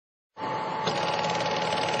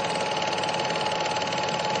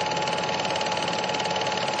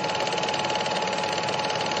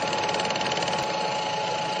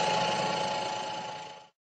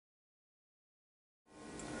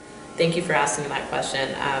Thank you for asking that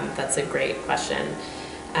question. That's a great question.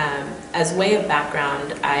 As way of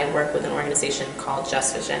background, I work with an organization called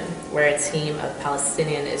Just Vision. We're a team of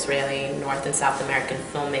Palestinian, Israeli, North and South American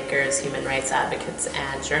filmmakers, human rights advocates,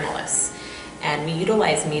 and journalists. And we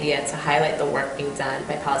utilize media to highlight the work being done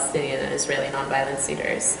by Palestinian and Israeli nonviolence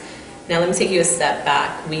leaders. Now let me take you a step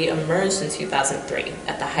back. We emerged in 2003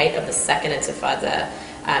 at the height of the Second Intifada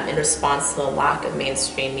in response to the lack of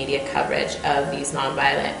mainstream media coverage of these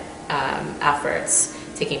nonviolent efforts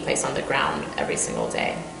taking place on the ground every single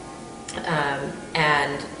day.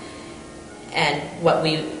 And what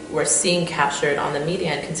we were seeing captured on the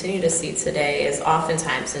media and continue to see today is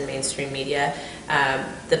oftentimes in mainstream media,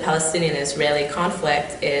 the Palestinian-Israeli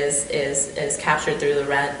conflict is captured through the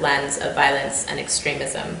lens of violence and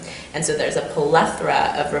extremism. And so there's a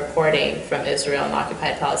plethora of reporting from Israel and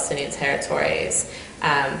occupied Palestinian territories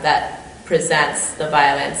that presents the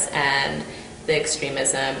violence and the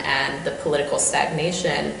extremism and the political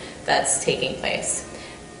stagnation that's taking place.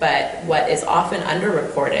 But what is often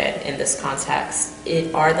underreported in this context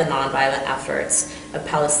are the nonviolent efforts of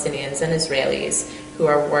Palestinians and Israelis who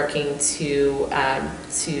are working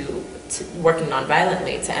working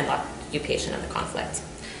nonviolently to end the occupation of the conflict.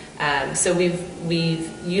 So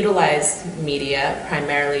we've utilized media,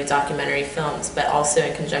 primarily documentary films, but also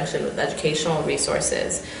in conjunction with educational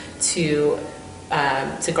resources to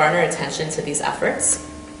garner attention to these efforts.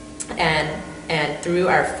 And through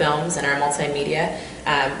our films and our multimedia,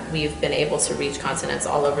 we've been able to reach continents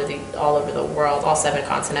all over the world, all 7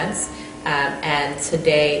 continents, and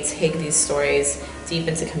today take these stories deep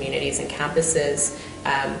into communities and campuses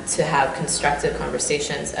to have constructive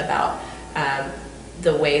conversations about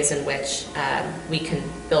the ways in which we can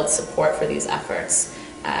build support for these efforts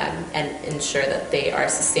and ensure that they are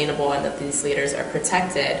sustainable and that these leaders are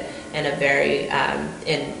protected in a very,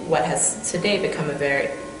 in what has today become a very,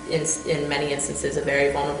 in many instances, a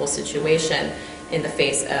very vulnerable situation in the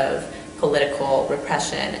face of political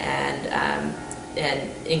repression and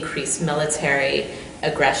increased military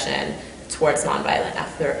aggression towards nonviolent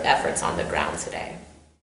efforts on the ground today.